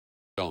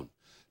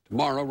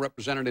Tomorrow,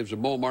 representatives of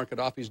Muammar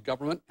Gaddafi's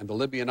government and the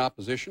Libyan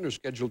opposition are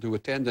scheduled to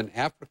attend an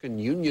African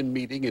Union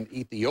meeting in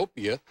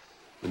Ethiopia.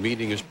 The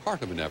meeting is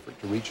part of an effort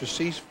to reach a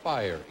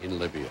ceasefire in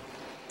Libya.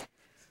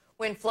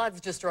 When floods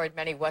destroyed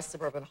many West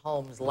suburban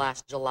homes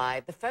last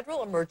July, the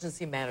Federal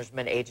Emergency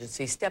Management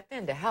Agency stepped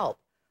in to help.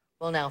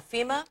 Well, now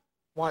FEMA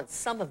wants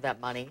some of that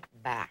money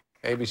back.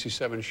 ABC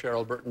 7's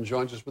Cheryl Burton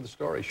joins us with the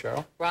story.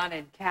 Cheryl. Ron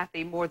and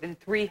Kathy, more than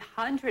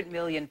 $300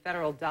 million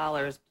federal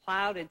dollars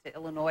plowed into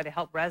Illinois to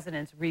help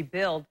residents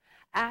rebuild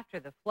after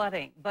the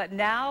flooding. But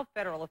now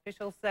federal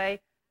officials say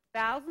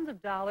thousands of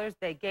dollars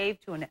they gave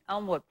to an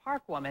Elmwood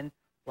Park woman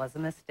was a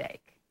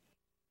mistake.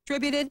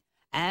 Distributed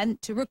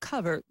and to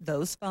recover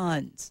those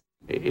funds.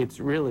 It's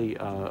really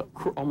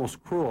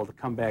almost cruel to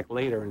come back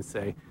later and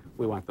say,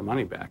 we want the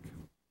money back.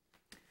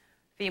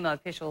 FEMA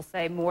officials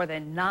say more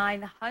than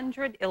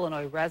 900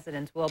 Illinois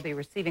residents will be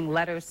receiving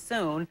letters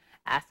soon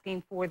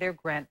asking for their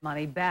grant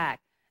money back.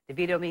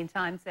 DeVito,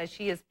 meantime, says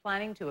she is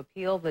planning to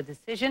appeal the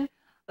decision.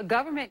 The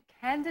government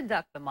can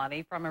deduct the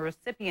money from a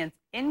recipient's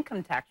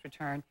income tax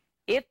return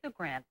if the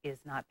grant is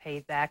not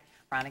paid back.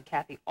 Ron and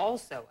Kathy,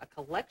 also a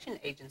collection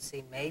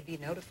agency may be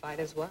notified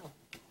as well.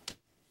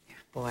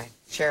 Boy,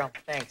 Cheryl,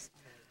 thanks.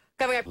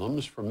 Coming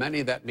up. For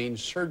many, that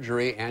means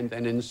surgery and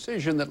an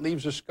incision that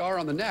leaves a scar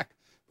on the neck.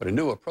 But a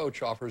new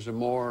approach offers a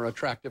more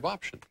attractive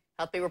option.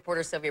 Healthy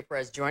reporter Sylvia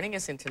Perez joining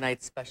us in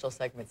tonight's special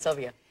segment.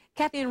 Sylvia.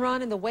 Kathy and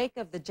Ron, in the wake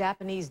of the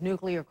Japanese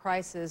nuclear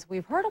crisis,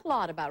 we've heard a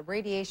lot about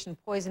radiation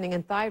poisoning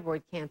and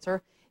thyroid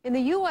cancer. In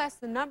the U.S.,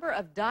 the number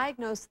of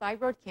diagnosed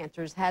thyroid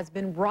cancers has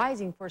been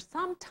rising for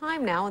some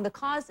time now, and the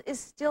cause is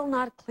still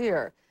not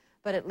clear.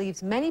 But it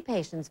leaves many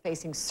patients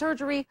facing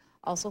surgery,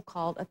 also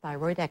called a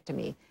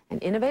thyroidectomy. An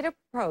innovative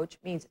approach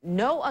means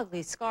no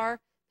ugly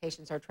scar.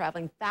 Patients are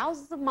traveling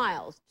thousands of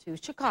miles to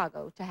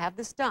Chicago to have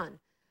this done.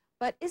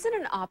 But is it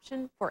an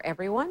option for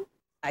everyone?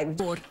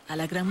 Por a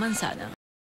la Gran Manzana.